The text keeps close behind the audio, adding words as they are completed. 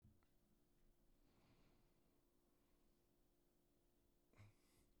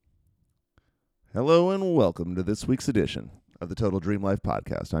Hello and welcome to this week's edition of the Total Dream Life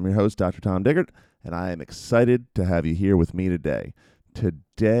Podcast. I'm your host, Dr. Tom Diggert, and I am excited to have you here with me today.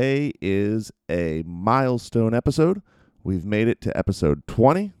 Today is a milestone episode. We've made it to episode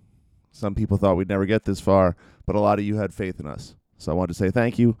 20. Some people thought we'd never get this far, but a lot of you had faith in us. So I wanted to say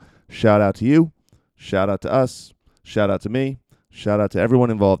thank you. Shout out to you. Shout out to us. Shout out to me. Shout out to everyone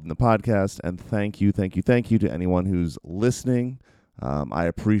involved in the podcast. And thank you to anyone who's listening. I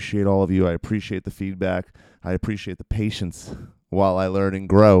appreciate all of you. I appreciate the feedback. I appreciate the patience while I learn and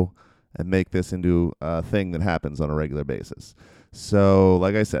grow and make this into a thing that happens on a regular basis. So,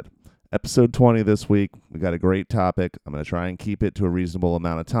 like I said, episode 20 this week. We got a great topic. I'm going to try and keep it to a reasonable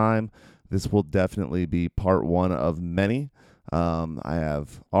amount of time. This will definitely be part one of many. I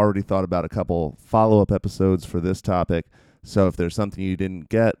have already thought about a couple follow-up episodes for this topic. So if there's something you didn't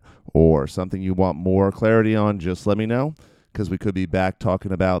get or something you want more clarity on, just let me know, because we could be back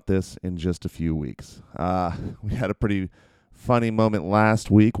talking about this in just a few weeks. We had a pretty funny moment last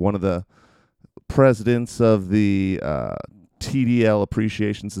week. One of the presidents of the TDL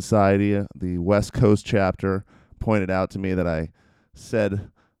Appreciation Society, the West Coast chapter, pointed out to me that I said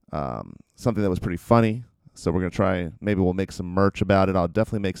something that was pretty funny. So we're going to try, maybe we'll make some merch about it. I'll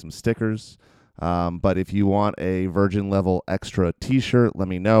definitely make some stickers. But if you want a Virgin Level Extra t-shirt, let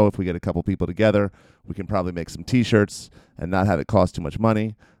me know. If we get a couple people together, we can probably make some t-shirts and not have it cost too much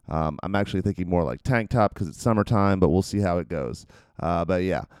money. I'm actually thinking more like tank top because it's summertime, but we'll see how it goes. But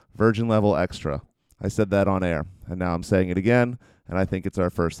yeah, Virgin Level Extra. I said that on air, and now I'm saying it again, and I think it's our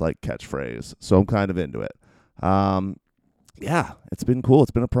first catchphrase. So I'm kind of into it. Yeah, it's been cool.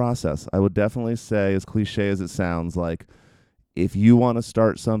 It's been a process. I would definitely say, as cliche as it sounds, if you want to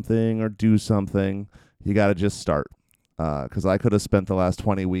start something or do something, you got to just start. Because I could have spent the last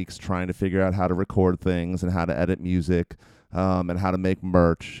 20 weeks trying to figure out how to record things and how to edit music and how to make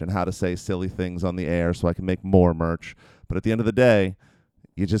merch and how to say silly things on the air so I can make more merch. But at the end of the day,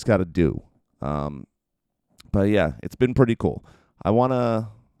 you just got to do. But yeah, it's been pretty cool. I want to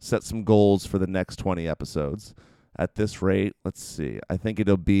set some goals for the next 20 episodes. At this rate, let's see, I think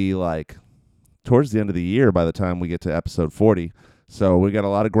it'll be towards the end of the year by the time we get to episode 40. So we got a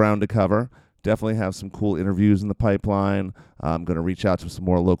lot of ground to cover. Definitely have some cool interviews in the pipeline. I'm going to reach out to some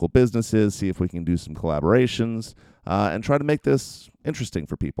more local businesses, see if we can do some collaborations, and try to make this interesting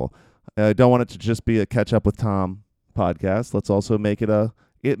for people. I don't want it to just be a Catch Up with Tom podcast. Let's also make it a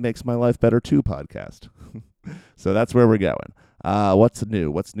It Makes My Life Better Too podcast. So that's where we're going. What's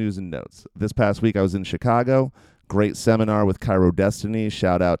new? What's news and notes? This past week I was in Chicago. Great seminar with Cairo Destiny.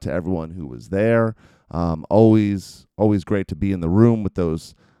 Shout out to everyone who was there. Always great to be in the room with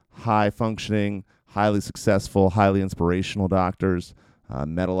those high-functioning, highly successful, highly inspirational doctors.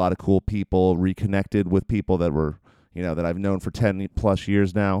 Met a lot of cool people, reconnected with people that were, that I've known for 10 plus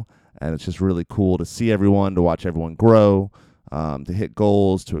years now. And it's just really cool to see everyone, to watch everyone grow, to hit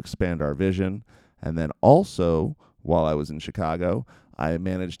goals, to expand our vision. And then also, while I was in Chicago, I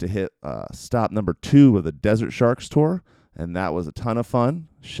managed to hit stop number 2 of the Desert Sharks tour, and that was a ton of fun.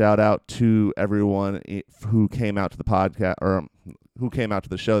 Shout out to everyone who came out to the podcast, or who came out to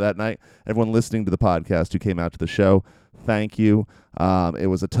the show that night. Everyone listening to the podcast who came out to the show, thank you. It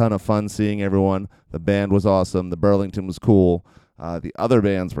was a ton of fun seeing everyone. The band was awesome. The Burlington was cool. The other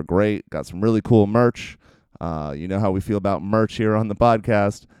bands were great. Got some really cool merch. You know how we feel about merch here on the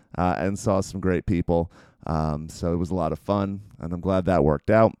podcast, and saw some great people. So it was a lot of fun, and I'm glad that worked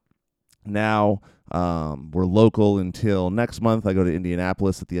out. Now, we're local until next month. I go to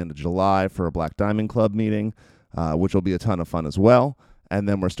Indianapolis at the end of July for a Black Diamond Club meeting, which will be a ton of fun as well. And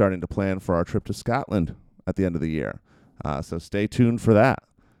then we're starting to plan for our trip to Scotland at the end of the year. So stay tuned for that.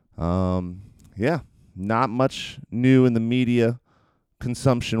 Yeah, not much new in the media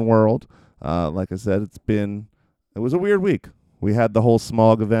consumption world. Like I said, it was a weird week. We had the whole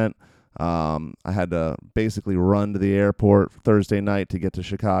smog event. I had to basically run to the airport Thursday night to get to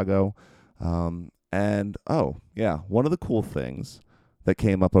Chicago. And one of the cool things that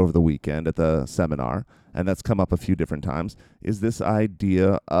came up over the weekend at the seminar, and that's come up a few different times, is this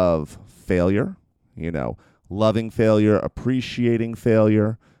idea of failure, loving failure, appreciating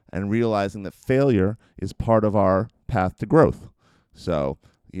failure, and realizing that failure is part of our path to growth. So,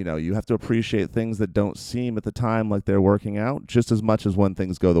 you have to appreciate things that don't seem at the time like they're working out just as much as when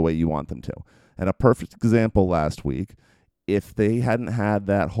things go the way you want them to. And a perfect example last week, if they hadn't had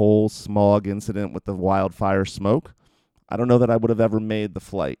that whole smog incident with the wildfire smoke, I don't know that I would have ever made the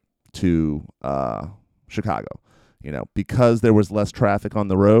flight to Chicago. Because there was less traffic on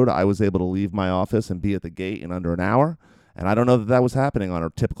the road, I was able to leave my office and be at the gate in under an hour. And I don't know that was happening on a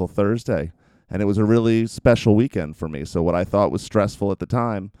typical Thursday. And it was a really special weekend for me. So what I thought was stressful at the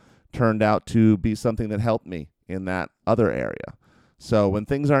time turned out to be something that helped me in that other area. So when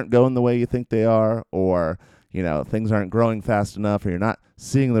things aren't going the way you think they are, or things aren't growing fast enough, or you're not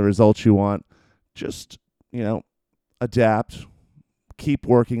seeing the results you want, just adapt, keep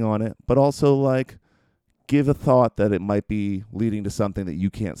working on it, but also give a thought that it might be leading to something that you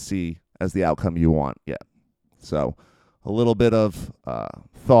can't see as the outcome you want yet. So a little bit of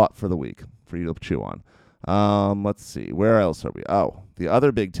thought for the week for you to chew on. Let's see, where else are we? Oh, the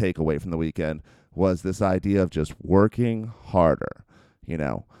other big takeaway from the weekend was this idea of just working harder.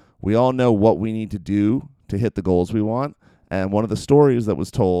 We all know what we need to do to hit the goals we want. And one of the stories that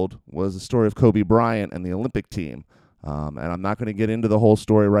was told was the story of Kobe Bryant and the Olympic team. And I'm not going to get into the whole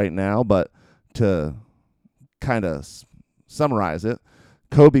story right now, but to kind of summarize it,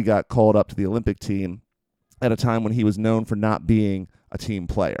 Kobe got called up to the Olympic team at a time when he was known for not being a team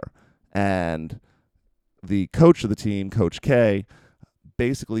player. And the coach of the team, Coach K,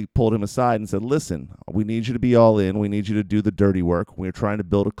 basically pulled him aside and said, listen, we need you to be all in. We need you to do the dirty work. We're trying to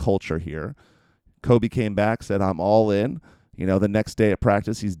build a culture here. Kobe came back, said, I'm all in. The next day at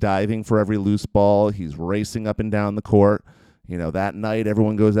practice, he's diving for every loose ball. He's racing up and down the court. That night,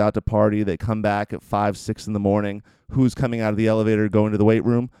 everyone goes out to party. They come back at 5, 6 in the morning. Who's coming out of the elevator going to the weight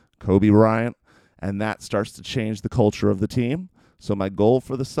room? Kobe Bryant. And that starts to change the culture of the team. So my goal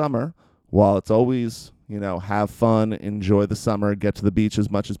for the summer, while it's always, have fun, enjoy the summer, get to the beach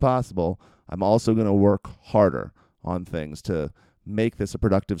as much as possible, I'm also going to work harder on things to make this a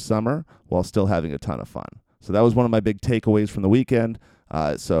productive summer while still having a ton of fun. So that was one of my big takeaways from the weekend.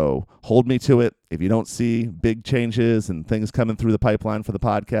 So hold me to it. If you don't see big changes and things coming through the pipeline for the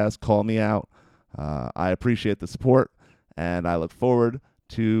podcast, call me out. I appreciate the support, and I look forward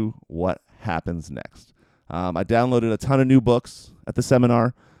to what happens next. I downloaded a ton of new books at the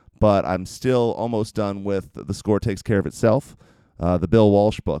seminar, but I'm still almost done with The Score Takes Care of Itself, the Bill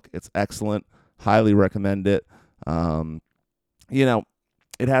Walsh book. It's excellent. Highly recommend it.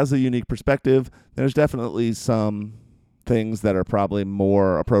 It has a unique perspective. There's definitely some things that are probably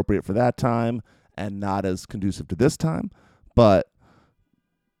more appropriate for that time and not as conducive to this time. But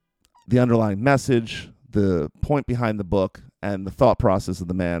the underlying message, the point behind the book, and the thought process of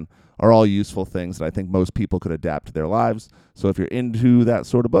the man are all useful things that I think most people could adapt to their lives. So if you're into that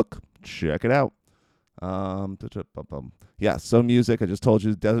sort of book, check it out. Yeah, so music. I just told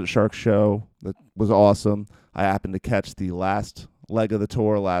you, Desert Shark Show. That was awesome. I happened to catch the last leg of the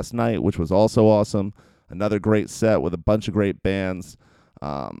tour last night, which was also awesome. Another great set with a bunch of great bands.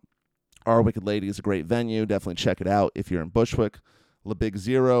 Our Wicked Lady is a great venue. Definitely check it out if you're in Bushwick. La Big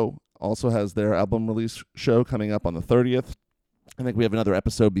Zero also has their album release show coming up on the 30th. I think we have another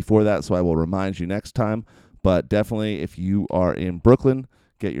episode before that, so I will remind you next time. But definitely, if you are in Brooklyn,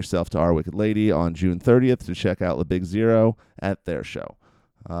 get yourself to Our Wicked Lady on June 30th to check out La Big Zero at their show.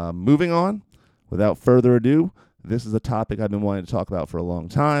 Moving on, without further ado, this is a topic I've been wanting to talk about for a long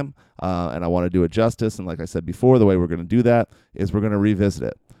time, and I want to do it justice. And like I said before, the way we're going to do that is we're going to revisit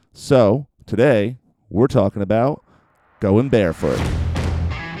it. So today, we're talking about going barefoot.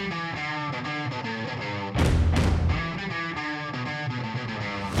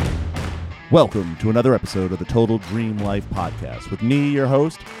 Welcome to another episode of the Total Dream Life Podcast with me, your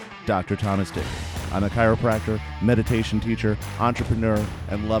host, Dr. Thomas Dickey. I'm a chiropractor, meditation teacher, entrepreneur,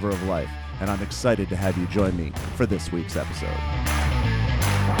 and lover of life, and I'm excited to have you join me for this week's episode.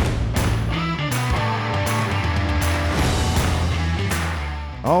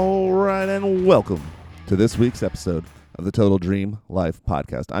 All right, and welcome to this week's episode of the Total Dream Life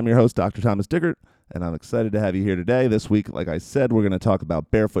Podcast. I'm your host, Dr. Thomas Dickert, and I'm excited to have you here today. This week, like I said, we're going to talk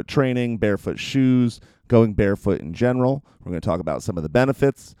about barefoot training, barefoot shoes, going barefoot in general. We're going to talk about some of the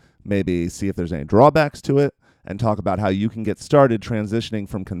benefits, maybe see if there's any drawbacks to it, and talk about how you can get started transitioning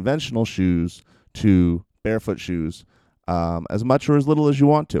from conventional shoes to barefoot shoes as much or as little as you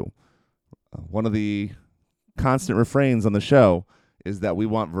want to. One of the constant refrains on the show is that we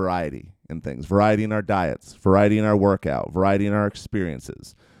want variety in things, variety in our diets, variety in our workout, variety in our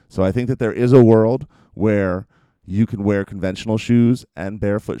experiences. So I think that there is a world where you can wear conventional shoes and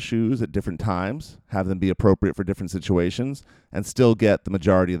barefoot shoes at different times, have them be appropriate for different situations, and still get the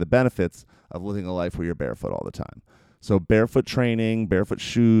majority of the benefits of living a life where you're barefoot all the time. So barefoot training, barefoot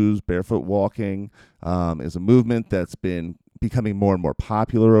shoes, barefoot walking is a movement that's been becoming more and more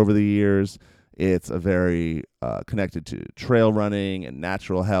popular over the years. It's a very connected to trail running and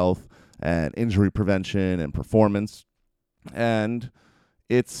natural health and injury prevention and performance. And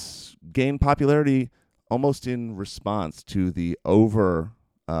it's gained popularity almost in response to the over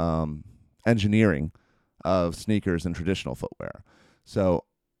engineering of sneakers and traditional footwear. So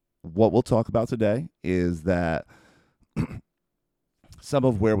what we'll talk about today is that some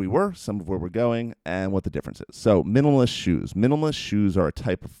of where we were, some of where we're going, and what the difference is. So minimalist shoes. Minimalist shoes are a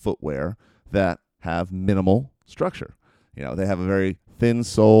type of footwear that have minimal structure. They have a very thin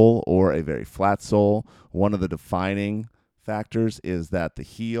sole or a very flat sole. One of the defining factors is that the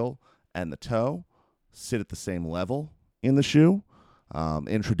heel and the toe sit at the same level in the shoe.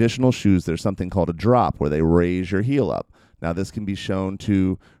 In traditional shoes, there's something called a drop where they raise your heel up. Now, this can be shown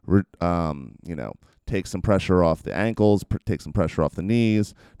to, take some pressure off the ankles, take some pressure off the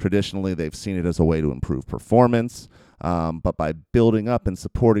knees. Traditionally, they've seen it as a way to improve performance. But by building up and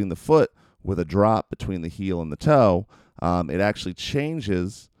supporting the foot with a drop between the heel and the toe, it actually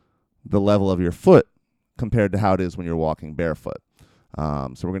changes the level of your foot compared to how it is when you're walking barefoot.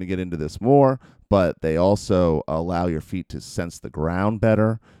 So we're going to get into this more, but they also allow your feet to sense the ground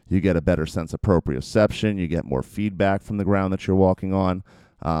better. You get a better sense of proprioception. You get more feedback from the ground that you're walking on.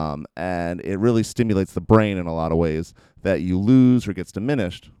 And it really stimulates the brain in a lot of ways that you lose or gets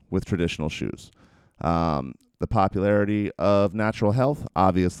diminished with traditional shoes. The popularity of natural health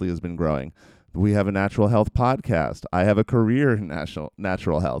obviously has been growing. We have a natural health podcast. I have a career in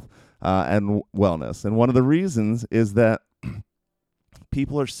natural health and wellness. And one of the reasons is that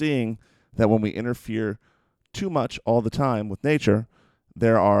people are seeing that when we interfere too much all the time with nature,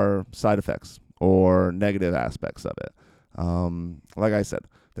 there are side effects or negative aspects of it. Like I said,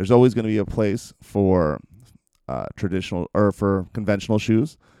 there's always going to be a place for traditional or for conventional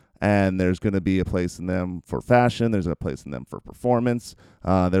shoes, and there's going to be a place in them for fashion. There's a place in them for performance.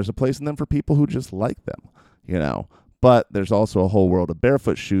 There's a place in them for people who just like them, But there's also a whole world of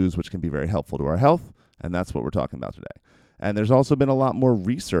barefoot shoes, which can be very helpful to our health, and that's what we're talking about today. And there's also been a lot more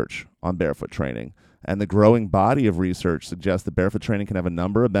research on barefoot training, and the growing body of research suggests that barefoot training can have a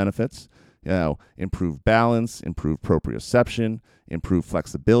number of benefits. Improve balance, improve proprioception, improve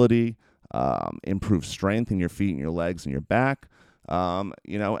flexibility, improve strength in your feet and your legs and your back,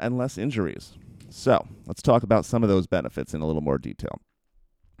 and less injuries. So let's talk about some of those benefits in a little more detail.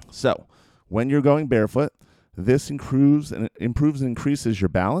 So when you're going barefoot, this improves and increases your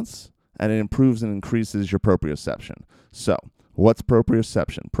balance, and it improves and increases your proprioception. So what's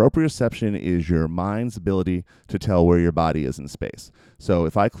proprioception? Proprioception is your mind's ability to tell where your body is in space. So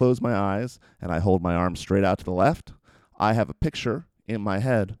if I close my eyes and I hold my arm straight out to the left, I have a picture in my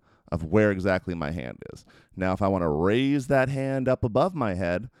head of where exactly my hand is. Now, if I want to raise that hand up above my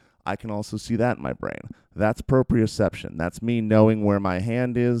head, I can also see that in my brain. That's proprioception. That's me knowing where my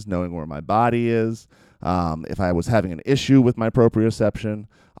hand is, knowing where my body is. If I was having an issue with my proprioception,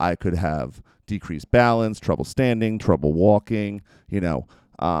 I could have decreased balance, trouble standing, trouble walking,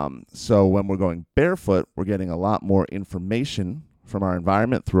 So when we're going barefoot, we're getting a lot more information from our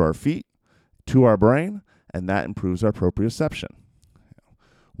environment through our feet to our brain, and that improves our proprioception.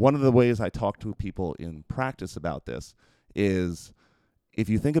 One of the ways I talk to people in practice about this is if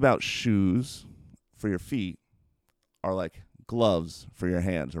you think about shoes for your feet are like gloves for your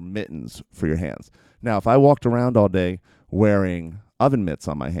hands or mittens for your hands. Now, if I walked around all day wearing oven mitts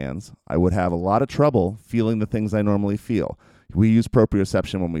on my hands, I would have a lot of trouble feeling the things I normally feel. We use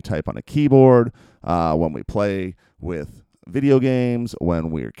proprioception when we type on a keyboard, when we play with video games,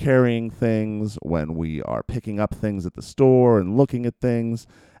 when we're carrying things, when we are picking up things at the store and looking at things.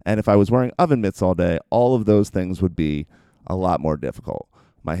 And if I was wearing oven mitts all day, all of those things would be a lot more difficult.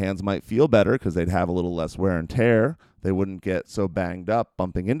 My hands might feel better because they'd have a little less wear and tear. They wouldn't get so banged up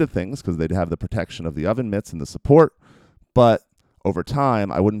bumping into things because they'd have the protection of the oven mitts and the support. But over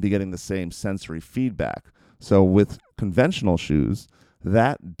time, I wouldn't be getting the same sensory feedback. So with conventional shoes,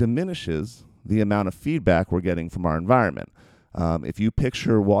 that diminishes the amount of feedback we're getting from our environment. If you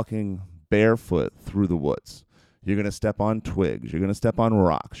picture walking barefoot through the woods, you're going to step on twigs, you're going to step on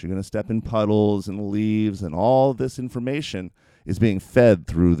rocks, you're going to step in puddles and leaves, and all this information is being fed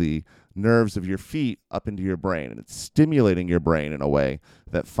through the nerves of your feet up into your brain, and it's stimulating your brain in a way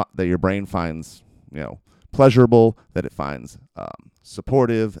that that your brain finds, pleasurable, that it finds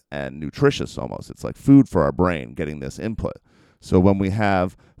supportive and nutritious almost. It's like food for our brain, getting this input. So when we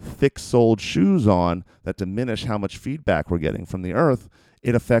have thick-soled shoes on that diminish how much feedback we're getting from the earth,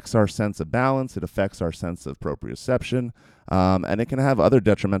 it affects our sense of balance, it affects our sense of proprioception, and it can have other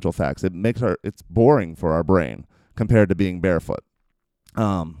detrimental effects. It's boring for our brain compared to being barefoot.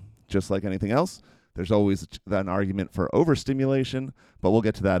 Just like anything else, there's always an argument for overstimulation, but we'll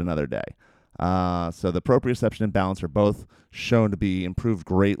get to that another day. So the proprioception and balance are both shown to be improved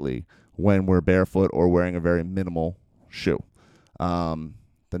greatly when we're barefoot or wearing a very minimal shoe.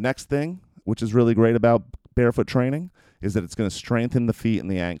 The next thing, which is really great about barefoot training, is that it's going to strengthen the feet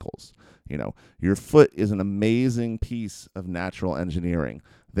and the ankles. Your foot is an amazing piece of natural engineering.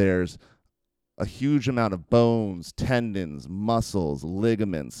 There's a huge amount of bones, tendons, muscles,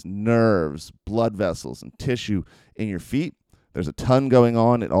 ligaments, nerves, blood vessels, and tissue in your feet. There's a ton going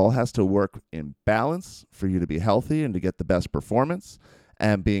on. It all has to work in balance for you to be healthy and to get the best performance.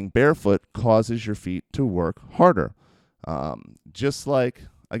 And being barefoot causes your feet to work harder. Just like,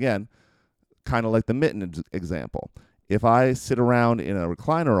 again, kind of like the mitten example. If I sit around in a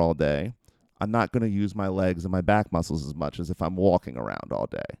recliner all day, I'm not going to use my legs and my back muscles as much as if I'm walking around all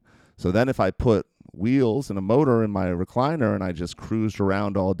day. So then if I put wheels and a motor in my recliner and I just cruised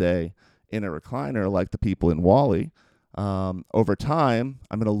around all day in a recliner like the people in Wall-E, over time,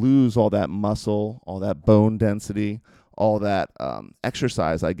 I'm going to lose all that muscle, all that bone density, all that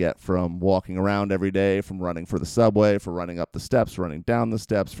exercise I get from walking around every day, from running for the subway, for running up the steps, running down the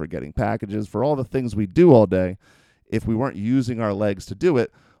steps, for getting packages, for all the things we do all day. If we weren't using our legs to do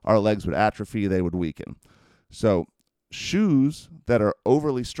it, our legs would atrophy, they would weaken. So shoes that are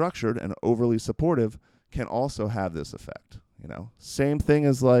overly structured and overly supportive can also have this effect. Same thing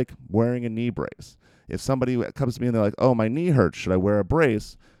as like wearing a knee brace. If somebody comes to me and they're like, oh, my knee hurts, should I wear a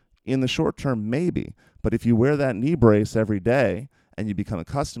brace? In the short term, maybe. But if you wear that knee brace every day and you become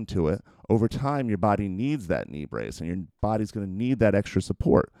accustomed to it, over time your body needs that knee brace and your body's going to need that extra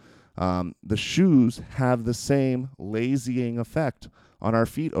support. The shoes have the same lazying effect on our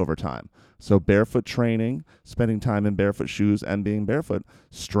feet over time. So barefoot training, spending time in barefoot shoes and being barefoot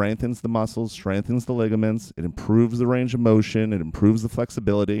strengthens the muscles, strengthens the ligaments, it improves the range of motion, it improves the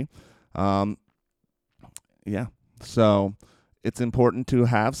flexibility. So it's important to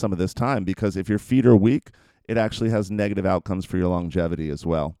have some of this time because if your feet are weak, it actually has negative outcomes for your longevity as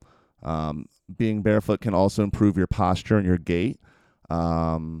well. Being barefoot can also improve your posture and your gait.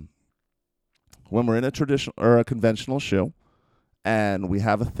 When we're in a traditional or a conventional shoe and we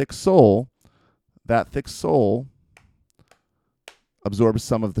have a thick sole, that thick sole absorbs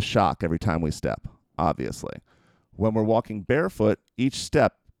some of the shock every time we step, obviously. When we're walking barefoot, each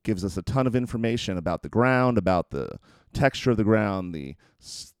step gives us a ton of information about the ground, about the texture of the ground, the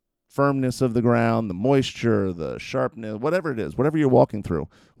firmness of the ground, the moisture, the sharpness, whatever it is, whatever you're walking through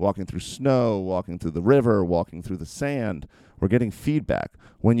snow, walking through the river, walking through the sand, we're getting feedback.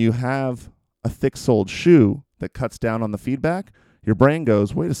 When you have a thick-soled shoe that cuts down on the feedback, your brain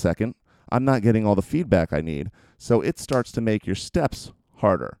goes, wait a second, I'm not getting all the feedback I need. So it starts to make your steps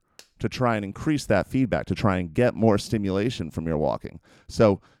harder to try and increase that feedback, to try and get more stimulation from your walking.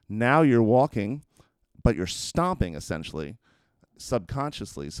 So now you're walking, but you're stomping essentially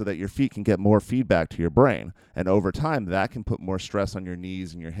subconsciously so that your feet can get more feedback to your brain. And over time, that can put more stress on your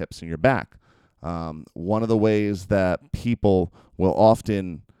knees and your hips and your back. One of the ways that people will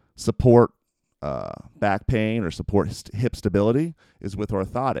often support back pain or support hip stability is with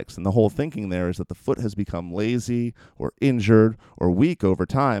orthotics. And the whole thinking there is that the foot has become lazy or injured or weak over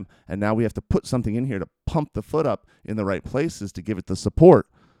time, and now we have to put something in here to pump the foot up in the right places to give it the support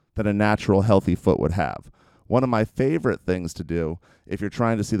that a natural, healthy foot would have. One of my favorite things to do, if you're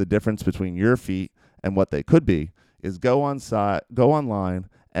trying to see the difference between your feet and what they could be, is go online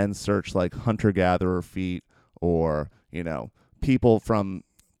and search like hunter-gatherer feet or, people from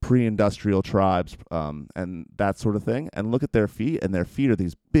pre-industrial tribes and that sort of thing, and look at their feet, and their feet are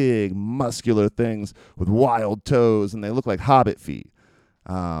these big, muscular things with wild toes, and they look like hobbit feet.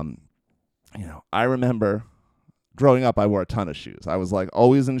 I remember growing up, I wore a ton of shoes. I was like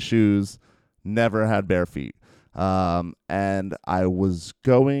always in shoes, never had bare feet. And I was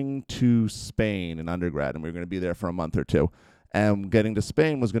going to Spain in undergrad, and we were going to be there for a month or two. And getting to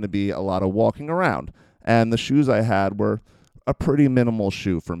Spain was going to be a lot of walking around. And the shoes I had were a pretty minimal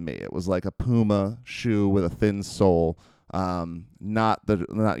shoe for me. It was like a Puma shoe with a thin sole, not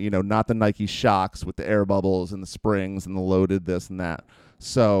the Nike Shocks with the air bubbles and the springs and the loaded this and that.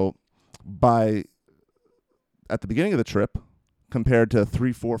 So at the beginning of the trip, compared to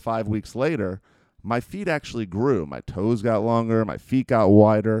 3, 4, 5 weeks later, my feet actually grew. My toes got longer, my feet got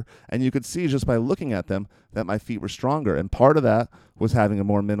wider, and you could see just by looking at them that my feet were stronger. And part of that was having a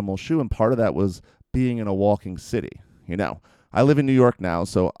more minimal shoe, and part of that was being in a walking city. I live in New York now,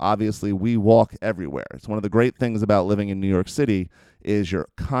 so obviously we walk everywhere. It's one of the great things about living in New York City is you're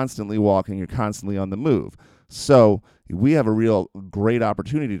constantly walking, you're constantly on the move. So we have a real great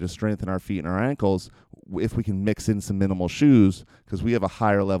opportunity to strengthen our feet and our ankles if we can mix in some minimal shoes because we have a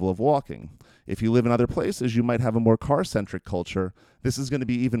higher level of walking. If you live in other places, you might have a more car-centric culture. This is going to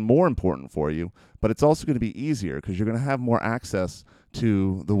be even more important for you, but it's also going to be easier because you're going to have more access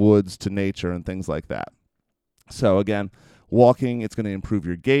to the woods, to nature, and things like that. So again, walking, it's going to improve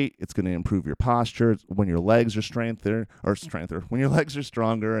your gait. It's going to improve your posture. When your legs are when your legs are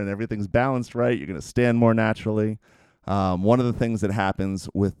stronger and everything's balanced right, you're going to stand more naturally. One of the things that happens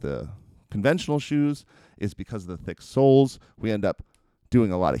with the conventional shoes is because of the thick soles. We end up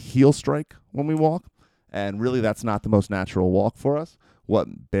doing a lot of heel strike when we walk, and really that's not the most natural walk for us.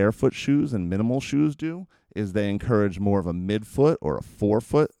 What barefoot shoes and minimal shoes do is they encourage more of a midfoot or a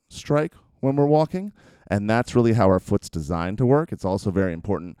forefoot strike when we're walking, and that's really how our foot's designed to work. It's also very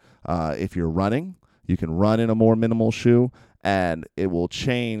important if you're running. You can run in a more minimal shoe, and it will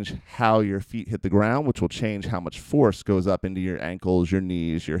change how your feet hit the ground, which will change how much force goes up into your ankles, your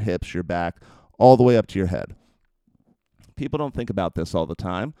knees, your hips, your back, all the way up to your head. People don't think about this all the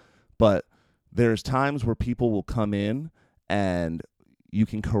time, but there's times where people will come in and you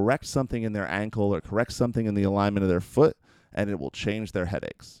can correct something in their ankle or correct something in the alignment of their foot, and it will change their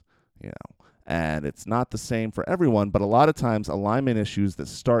headaches, And it's not the same for everyone, but a lot of times alignment issues that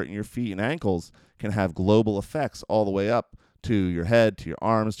start in your feet and ankles can have global effects all the way up to your head, to your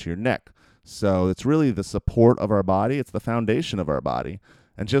arms, to your neck. So it's really the support of our body. It's the foundation of our body.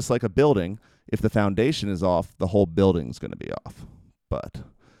 And just like a building, if the foundation is off, the whole building's going to be off. But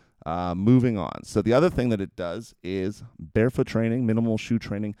moving on. So the other thing that it does is barefoot training, minimal shoe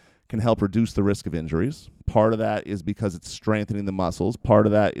training, can help reduce the risk of injuries. Part of that is because it's strengthening the muscles. Part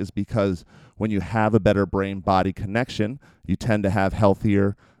of that is because when you have a better brain-body connection, you tend to have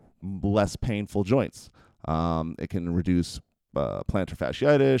healthier, less painful joints. It can reduce plantar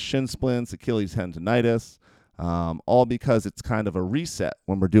fasciitis, shin splints, Achilles tendonitis, all because it's kind of a reset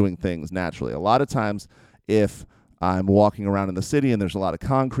when we're doing things naturally. A lot of times, if I'm walking around in the city and there's a lot of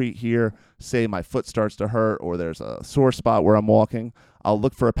concrete here, say my foot starts to hurt or there's a sore spot where I'm walking, I'll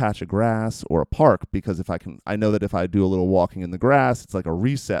look for a patch of grass or a park, because I know that if I do a little walking in the grass, it's like a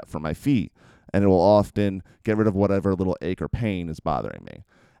reset for my feet, and it will often get rid of whatever little ache or pain is bothering me.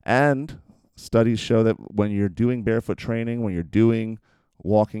 And studies show that when you're doing barefoot training, when you're doing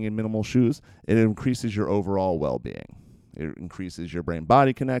walking in minimal shoes, it increases your overall well-being. It increases your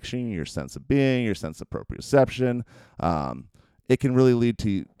brain-body connection, your sense of being, your sense of proprioception. It can really lead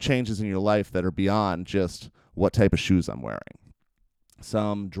to changes in your life that are beyond just what type of shoes I'm wearing.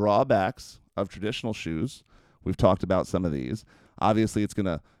 Some drawbacks of traditional shoes, we've talked about some of these. Obviously, it's going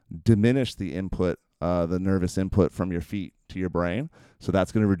to diminish the input, the nervous input from your feet to your brain. So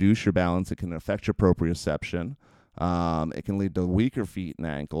that's going to reduce your balance. It can affect your proprioception. It can lead to weaker feet and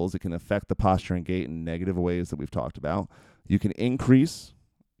ankles. It can affect the posture and gait in negative ways that we've talked about. You can increase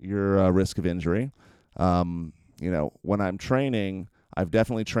your risk of injury. When I'm training, I've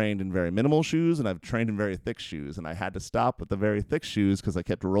definitely trained in very minimal shoes, and I've trained in very thick shoes, and I had to stop with the very thick shoes because I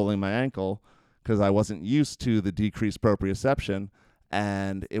kept rolling my ankle because I wasn't used to the decreased proprioception,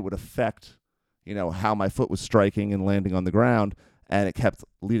 and it would affect, how my foot was striking and landing on the ground, and it kept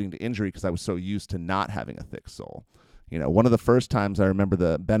leading to injury because I was so used to not having a thick sole. One of the first times I remember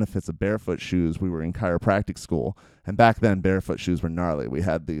the benefits of barefoot shoes, we were in chiropractic school, and back then barefoot shoes were gnarly. We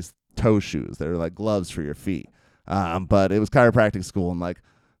had these toe shoes. They were like gloves for your feet. But it was chiropractic school, and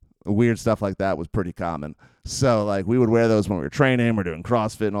weird stuff like that was pretty common. So we would wear those when we were training, we're doing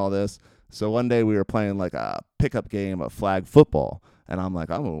CrossFit and all this. So one day we were playing a pickup game of flag football, and I'm like,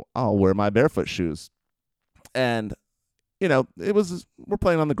 I'll wear my barefoot shoes. And, we're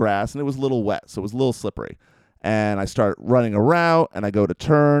playing on the grass, and it was a little wet, so it was a little slippery. And I start running a route, and I go to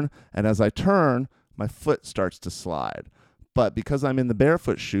turn, and as I turn, my foot starts to slide. But because I'm in the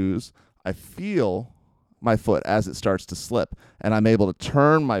barefoot shoes, I feel my foot as it starts to slip, and I'm able to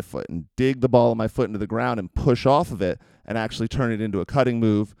turn my foot and dig the ball of my foot into the ground and push off of it and actually turn it into a cutting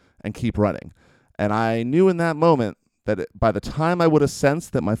move and keep running. And I knew in that moment that by the time I would have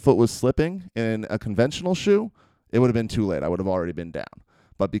sensed that my foot was slipping in a conventional shoe, it would have been too late. I would have already been down.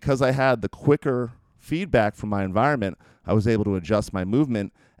 But because I had the quicker feedback from my environment, I was able to adjust my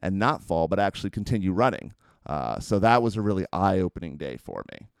movement and not fall, but actually continue running. So that was a really eye-opening day for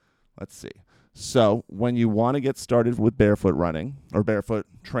me. Let's see. So when you want to get started with barefoot running or barefoot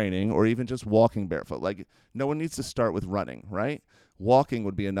training or even just walking barefoot, no one needs to start with running, right? Walking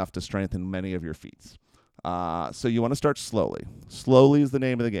would be enough to strengthen many of your feet. So you want to start slowly. Slowly is the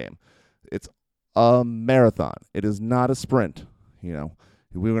name of the game. It's a marathon. It is not a sprint. We're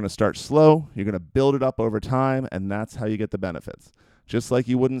going to start slow. You're going to build it up over time, and that's how you get the benefits. Just like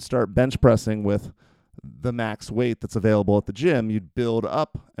you wouldn't start bench pressing with the max weight that's available at the gym, you'd build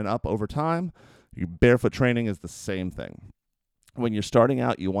up and up over time. Your barefoot training is the same thing. When you're starting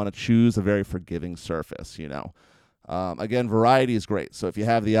out, you want to choose a very forgiving surface, Again, variety is great. So if you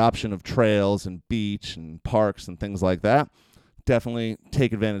have the option of trails and beach and parks and things like that, definitely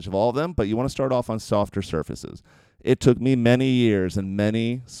take advantage of all of them, but you want to start off on softer surfaces. It took me many years and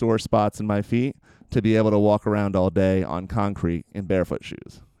many sore spots in my feet to be able to walk around all day on concrete in barefoot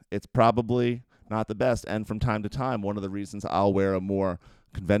shoes. It's probably not the best, and from time to time, one of the reasons I'll wear a more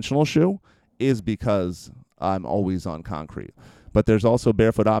conventional shoe is because I'm always on concrete. But there's also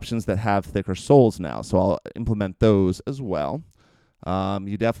barefoot options that have thicker soles now, so I'll implement those as well.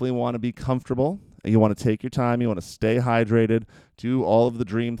 You definitely want to be comfortable. You want to take your time. You want to stay hydrated. Do all of the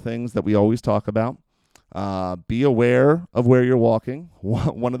dream things that we always talk about. Be aware of where you're walking.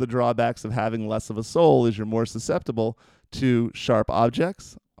 One of the drawbacks of having less of a sole is you're more susceptible to sharp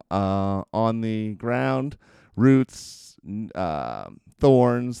objects on the ground, roots,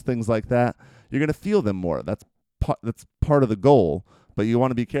 thorns, things like that. You're going to feel them more. That's part of the goal, but you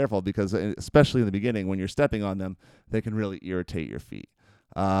want to be careful because especially in the beginning when you're stepping on them, they can really irritate your feet.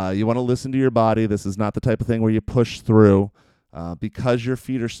 You want to listen to your body. This is not the type of thing where you push through. Because your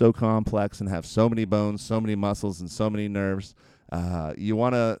feet are so complex and have so many bones, so many muscles, and so many nerves, you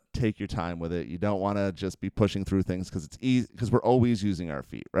want to take your time with it. You don't want to just be pushing through things because it's easy, because we're always using our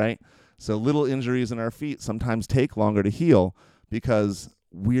feet, right? So little injuries in our feet sometimes take longer to heal because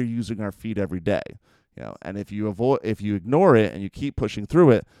we're using our feet every day. And if you ignore it and you keep pushing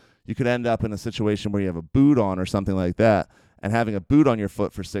through it, you could end up in a situation where you have a boot on or something like that, and having a boot on your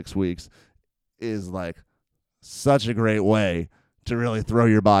foot for 6 weeks is like such a great way to really throw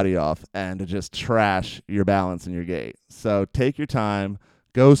your body off and to just trash your balance and your gait. So take your time,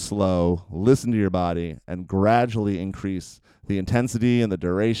 go slow, listen to your body, and gradually increase the intensity and the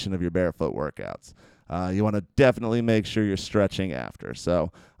duration of your barefoot workouts. You want to definitely make sure you're stretching after.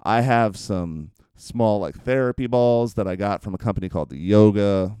 So I have some small therapy balls that I got from a company called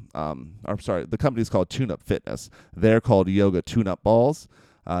the company's called Tune Up Fitness. They're called Yoga Tune Up Balls.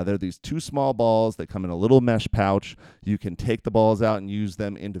 They're these 2 small balls. They come in a little mesh pouch. You can take the balls out and use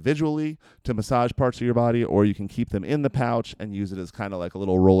them individually to massage parts of your body, or you can keep them in the pouch and use it as kind of like a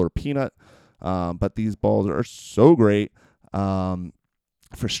little roller peanut. But these balls are so great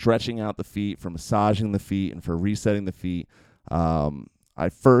for stretching out the feet, for massaging the feet, and for resetting the feet. I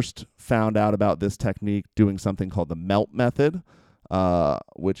first found out about this technique doing something called the melt method,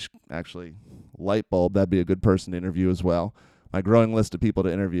 which actually, light bulb, that'd be a good person to interview as well. My growing list of people to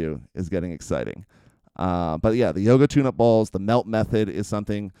interview is getting exciting. But yeah, the yoga tune-up balls, the melt method is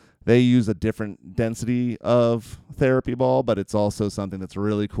something, they use a different density of therapy ball, but it's also something that's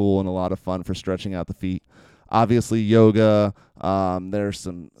really cool and a lot of fun for stretching out the feet. Obviously, yoga, there's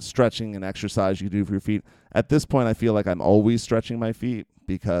some stretching and exercise you do for your feet. At this point, I feel like I'm always stretching my feet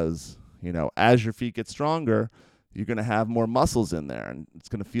because, as your feet get stronger, you're going to have more muscles in there, and it's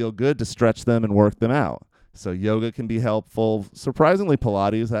going to feel good to stretch them and work them out. So yoga can be helpful. Surprisingly,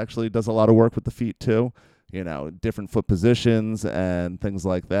 Pilates actually does a lot of work with the feet too, different foot positions and things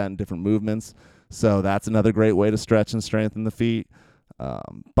like that and different movements. So that's another great way to stretch and strengthen the feet.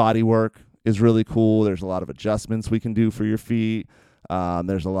 Body work is really cool. There's a lot of adjustments we can do for your feet.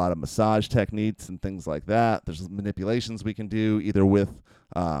 There's a lot of massage techniques and things like that. There's manipulations we can do either with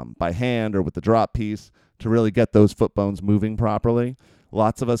by hand or with the drop piece to really get those foot bones moving properly.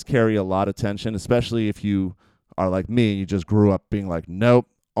 Lots of us carry a lot of tension, especially if you are like me, you just grew up being like, nope,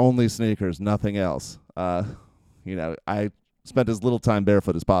 only sneakers, nothing else. I spent as little time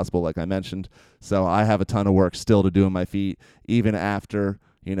barefoot as possible, like I mentioned, so I have a ton of work still to do in my feet, even after,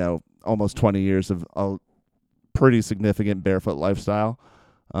 almost 20 years of a pretty significant barefoot lifestyle.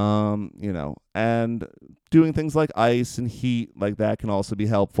 And doing things like ice and heat like that can also be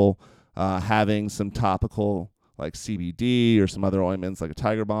helpful. Having some topical like CBD or some other ointments like a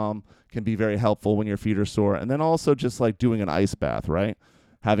Tiger Balm can be very helpful when your feet are sore. And then also just like doing an ice bath, right?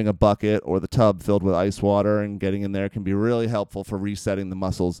 Having a bucket or the tub filled with ice water and getting in there can be really helpful for resetting the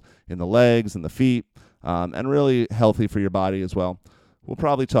muscles in the legs and the feet, and really healthy for your body as well. We'll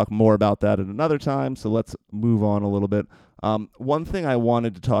probably talk more about that at another time, so let's move on a little bit. One thing I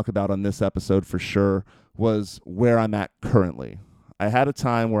wanted to talk about on this episode for sure was where I'm at currently. I had a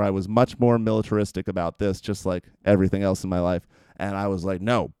time where I was much more militaristic about this, just like everything else in my life. And I was like,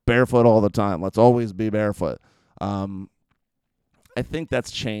 no, barefoot all the time. Let's always be barefoot. I think that's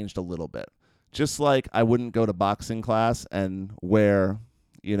changed a little bit. Just like I wouldn't go to boxing class and wear,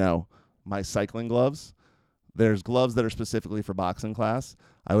 my cycling gloves. There's gloves that are specifically for boxing class.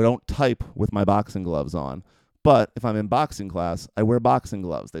 I don't type with my boxing gloves on. But if I'm in boxing class, I wear boxing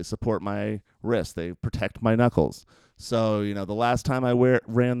gloves. They support my wrist. They protect my knuckles. So, the last time I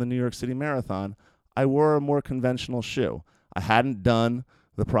ran the New York City Marathon, I wore a more conventional shoe. I hadn't done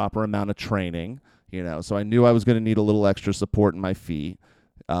the proper amount of training, so I knew I was going to need a little extra support in my feet.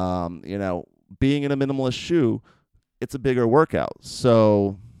 Being in a minimalist shoe, it's a bigger workout.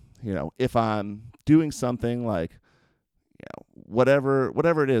 So, if I'm doing something like,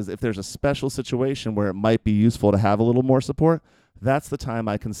 whatever it is, if there's a special situation where it might be useful to have a little more support, that's the time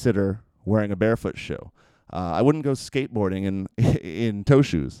I consider wearing a barefoot shoe. I wouldn't go skateboarding in toe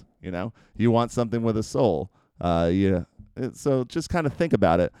shoes. You want something with a sole. So just kind of think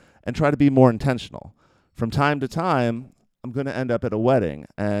about it and try to be more intentional. From time to time, I'm going to end up at a wedding,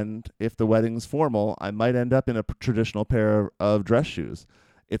 and if the wedding's formal, I might end up in a traditional pair of dress shoes.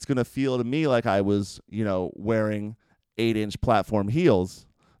 It's going to feel to me like I was, wearing 8-inch platform heels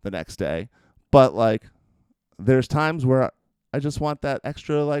the next day. But there's times where I just want that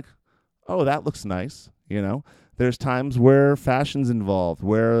extra, oh, that looks nice. There's times where fashion's involved,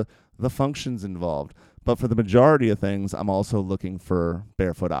 where the function's involved. But for the majority of things, I'm also looking for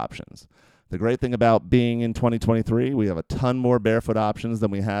barefoot options. The great thing about being in 2023, we have a ton more barefoot options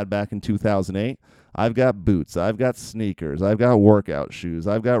than we had back in 2008. I've got boots, I've got sneakers, I've got workout shoes,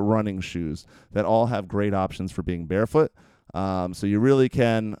 I've got running shoes that all have great options for being barefoot. So you really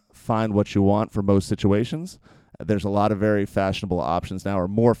can find what you want for most situations. There's a lot of very fashionable options now, or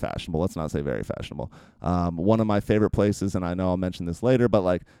more fashionable. Let's not say very fashionable. One of my favorite places, and I know I'll mention this later,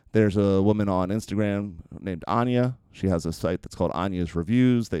 but there's a woman on Instagram named Anya. She has a site that's called Anya's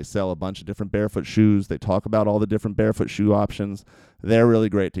Reviews. They sell a bunch of different barefoot shoes. They talk about all the different barefoot shoe options. They're really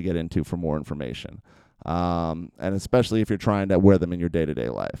great to get into for more information. And especially if you're trying to wear them in your day-to-day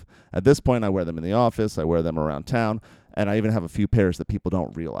life. At this point, I wear them in the office. I wear them around town. And I even have a few pairs that people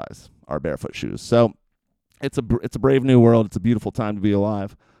don't realize are barefoot shoes. So it's a brave new world. It's a beautiful time to be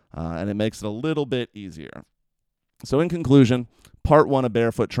alive, and it makes it a little bit easier. So in conclusion, part 1 of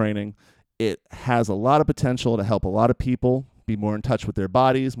barefoot training, it has a lot of potential to help a lot of people be more in touch with their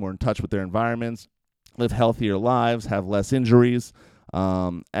bodies, more in touch with their environments, live healthier lives, have less injuries,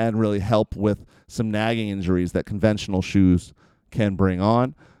 and really help with some nagging injuries that conventional shoes can bring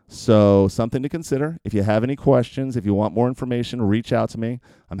on. So something to consider. If you have any questions, if you want more information, reach out to me.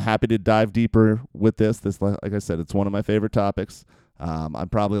 I'm happy to dive deeper with this. Like I said, it's one of my favorite topics. I'm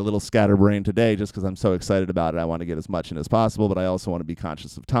probably a little scatterbrained today just because I'm so excited about it. I want to get as much in as possible, but I also want to be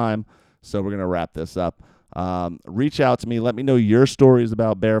conscious of time. So we're going to wrap this up. Reach out to me. Let me know your stories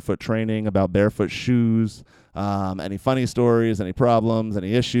about barefoot training, about barefoot shoes, any funny stories, any problems,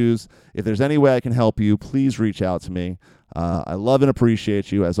 any issues. If there's any way I can help you, please reach out to me. I love and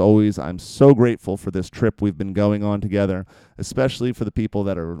appreciate you. As always, I'm so grateful for this trip we've been going on together, especially for the people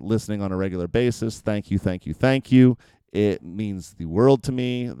that are listening on a regular basis. Thank you, thank you, thank you. It means the world to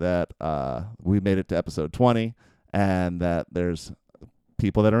me that we made it to episode 20 and that there's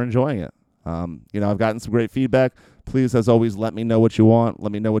people that are enjoying it. I've gotten some great feedback. Please, as always, let me know what you want.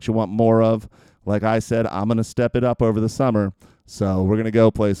 Let me know what you want more of. Like I said, I'm going to step it up over the summer, so we're going to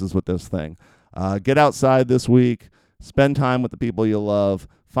go places with this thing. Get outside this week. Spend time with the people you love.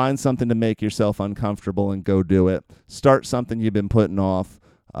 Find something to make yourself uncomfortable and go do it. Start something you've been putting off.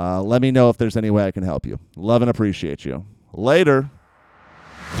 Let me know if there's any way I can help you. Love and appreciate you. Later.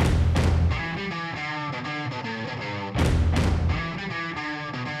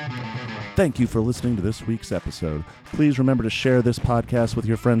 Thank you for listening to this week's episode. Please remember to share this podcast with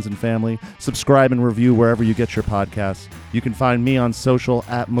your friends and family. Subscribe and review wherever you get your podcasts. You can find me on social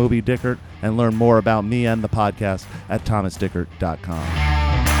 @MobyDickert and learn more about me and the podcast at thomasdickert.com.